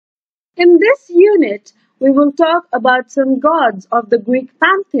In this unit, we will talk about some gods of the Greek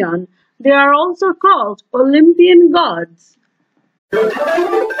Pantheon. They are also called Olympian gods.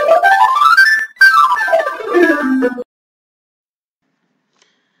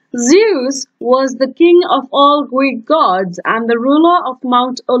 Zeus was the king of all Greek gods and the ruler of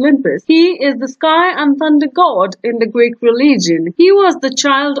Mount Olympus. He is the sky and thunder god in the Greek religion. He was the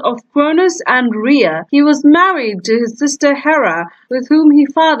child of Cronus and Rhea. He was married to his sister Hera, with whom he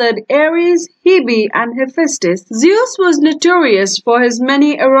fathered Ares, Hebe, and Hephaestus. Zeus was notorious for his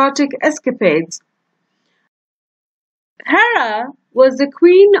many erotic escapades. Hera was the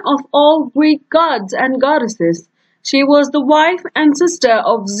queen of all Greek gods and goddesses. She was the wife and sister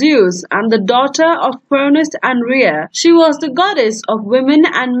of Zeus and the daughter of Cronus and Rhea. She was the goddess of women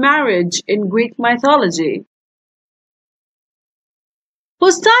and marriage in Greek mythology.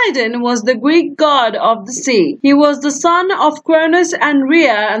 Poseidon was the Greek god of the sea. He was the son of Cronus and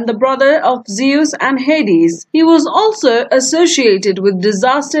Rhea and the brother of Zeus and Hades. He was also associated with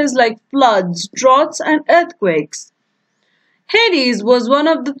disasters like floods, droughts, and earthquakes. Hades was one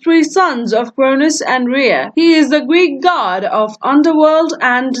of the three sons of Cronus and Rhea. He is the Greek god of underworld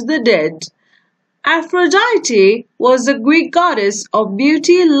and the dead. Aphrodite was the Greek goddess of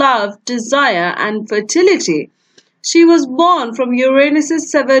beauty, love, desire, and fertility. She was born from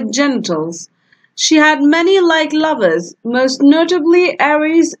Uranus's severed genitals. She had many like lovers, most notably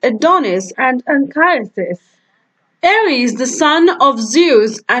Ares, Adonis, and Anchises. Ares, the son of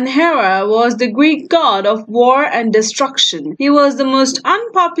Zeus and Hera, was the Greek god of war and destruction. He was the most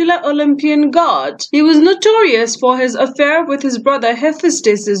unpopular Olympian god. He was notorious for his affair with his brother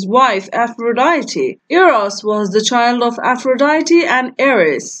Hephaestus' wife Aphrodite. Eros was the child of Aphrodite and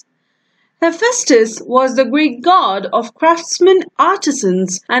Ares. Hephaestus was the Greek god of craftsmen,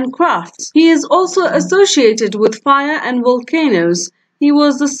 artisans, and crafts. He is also associated with fire and volcanoes. He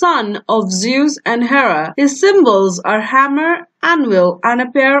was the son of Zeus and Hera. His symbols are hammer, anvil, and a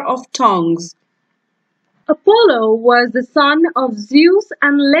pair of tongs. Apollo was the son of Zeus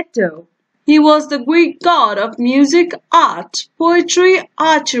and Leto. He was the Greek god of music, art, poetry,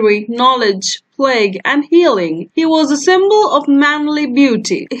 archery, knowledge, plague, and healing. He was a symbol of manly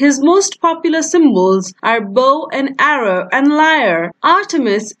beauty. His most popular symbols are bow and arrow and lyre.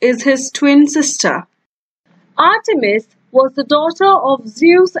 Artemis is his twin sister. Artemis was the daughter of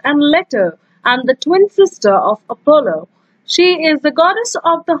Zeus and Leto and the twin sister of Apollo. She is the goddess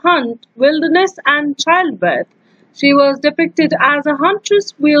of the hunt, wilderness, and childbirth. She was depicted as a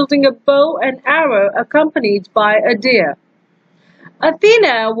huntress wielding a bow and arrow accompanied by a deer.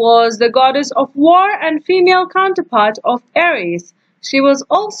 Athena was the goddess of war and female counterpart of Ares. She was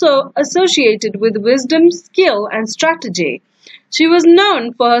also associated with wisdom, skill, and strategy. She was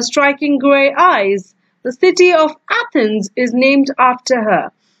known for her striking grey eyes. The city of Athens is named after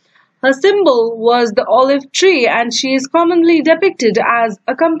her. Her symbol was the olive tree and she is commonly depicted as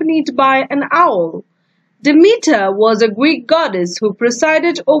accompanied by an owl. Demeter was a Greek goddess who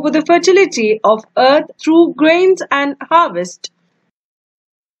presided over the fertility of earth through grains and harvest.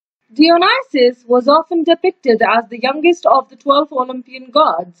 Dionysus was often depicted as the youngest of the 12 Olympian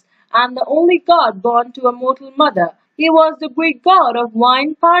gods and the only god born to a mortal mother. He was the Greek god of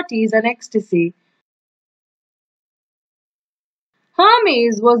wine, parties, and ecstasy.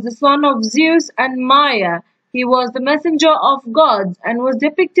 Hermes was the son of Zeus and Maia. He was the messenger of gods and was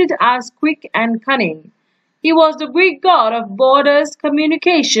depicted as quick and cunning. He was the Greek god of borders,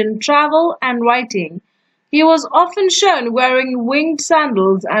 communication, travel, and writing. He was often shown wearing winged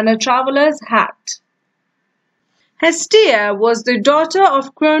sandals and a traveler's hat. Hestia was the daughter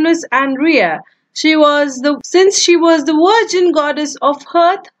of Cronus and Rhea. Since she was the virgin goddess of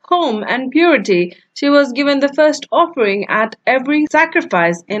hearth, home, and purity, she was given the first offering at every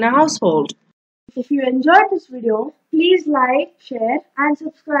sacrifice in a household. If you enjoyed this video, please like, share, and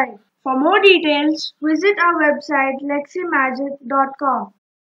subscribe. For more details, visit our website leximagic.com.